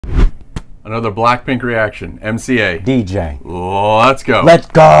Another Blackpink reaction. MCA. DJ. Let's go. Let's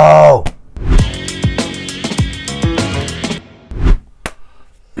go.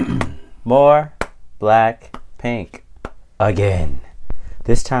 More Blackpink again.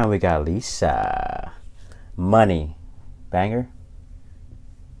 This time we got Lisa. Money. Banger?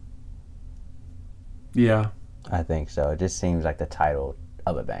 Yeah. I think so. It just seems like the title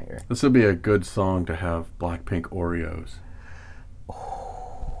of a banger. This would be a good song to have Blackpink Oreos.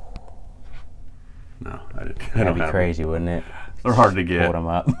 No, I don't That'd be have crazy, wouldn't it? They're hard to get. Hold them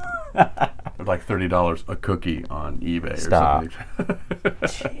up. They're like $30 a cookie on eBay Stop. or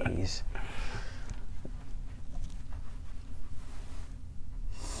something. Jeez.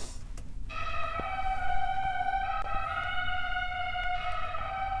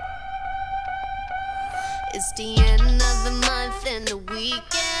 It's the end of the month and the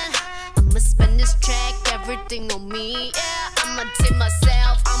weekend. I'ma spend this track, everything on me, yeah. I'ma tip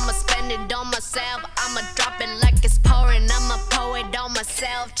myself, I'ma spend it on myself. I'ma drop it like it's pouring, I'ma pour it on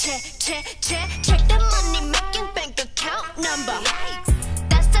myself. Check the money making bank account number.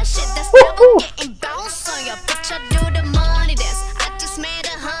 That's that shit that's never getting bounced on your bitch. I do the money dance, I just made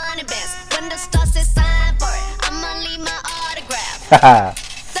 100 bands. When the star says sign for it, I'ma leave my autograph.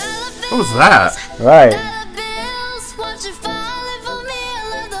 What was that? Right.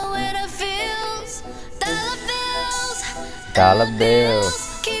 Dollar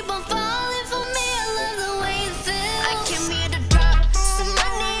bills. Keep on falling for me, I love the way you feel. I came here to drop some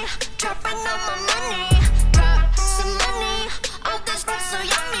money, dropping all my money. Drop some money, all this stuff so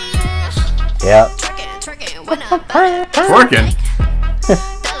yummy, yeah. Yep. Twerking, when I buy it. Twerking?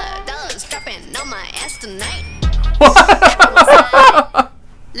 Dollars dropping on my ass tonight.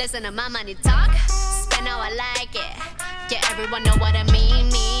 Listen to my money talk, spend how I like it. Yeah, everyone know what I mean.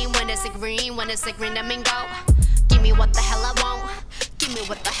 When it's a green, that mean go. Give me what the hell I want. Give me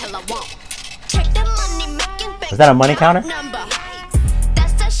what the hell I want. Check the money making bank. Was that a money counter?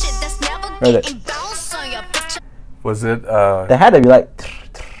 That's that shit that's never getting bounced on your bitch. Was it, They had to be like,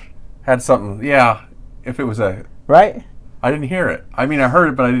 had something, yeah. If it was a, right? I didn't hear it. I mean, I heard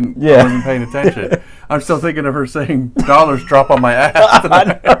it, but I didn't, Yeah. I wasn't paying attention. I'm still thinking of her saying, dollars drop on my ass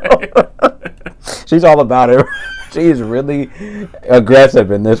tonight. She's all about it. She's really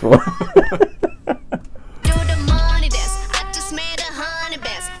aggressive in this one.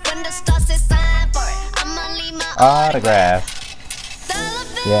 Autograph.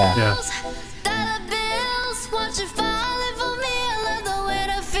 Yeah. Yeah.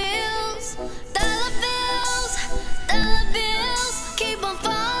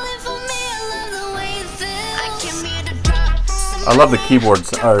 I love the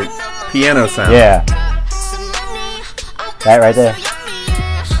keyboards, or piano sound. Yeah. That right there.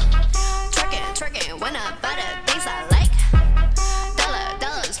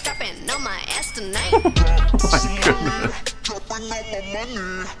 Oh my goodness.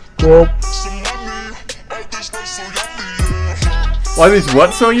 Why are these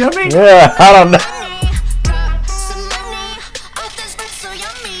what so yummy? Yeah, I don't know.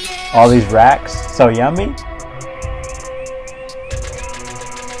 All these racks, so yummy.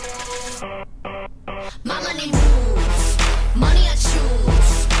 My money moves, money I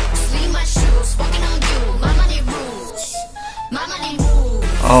choose. Sleeve my shoes, walking on you. My money rules, my money moves.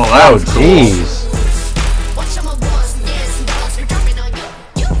 Oh, that was cool. Jeez. Watch on my walls, yes, and dollars we're dropping on you.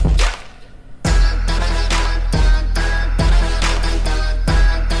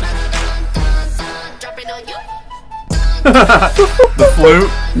 Dropping on you. The flute.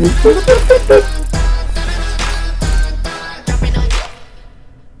 Dropping on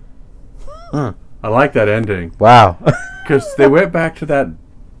you. I like that ending. Wow. Because they went back to that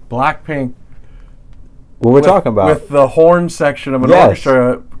Blackpink What we're talking about. with the horn section of an Yes.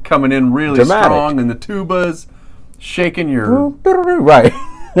 orchestra coming in really Dramatic. strong, and the tubas shaking your Right.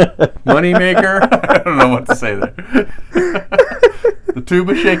 moneymaker. I don't know what to say there. The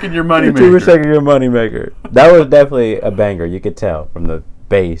tuba shaking your moneymaker. You were shaking your moneymaker. That was definitely a banger. You could tell from the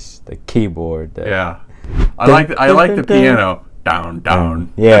bass, the keyboard. Yeah, I like the piano. Down,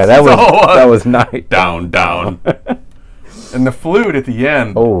 down. Yeah, That's all it that was nice. Down, down. And the flute at the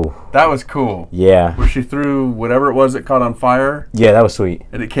end. Oh, That was cool. yeah. Where she threw whatever it was that caught on fire, Yeah, that was sweet.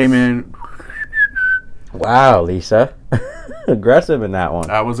 and it came in. Wow, Lisa. Aggressive in that one.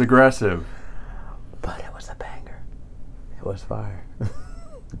 That was aggressive. But it was a banger. It was fire.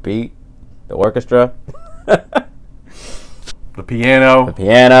 The beat, the orchestra, The piano. the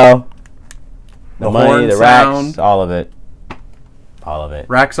piano, the The money, horn the racks, sound. all of it. All of it.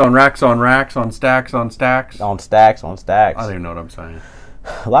 Racks on racks on racks on stacks on stacks. On stacks, on stacks. I don't even know what I'm saying.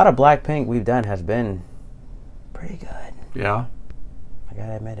 A lot of Blackpink we've done has been pretty good. Yeah. I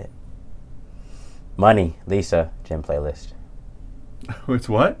gotta admit it. Money, Lisa, gym playlist. It's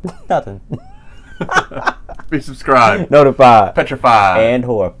what? Nothing. Be subscribed. Notified. Petrified. And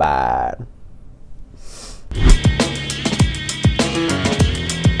horrified.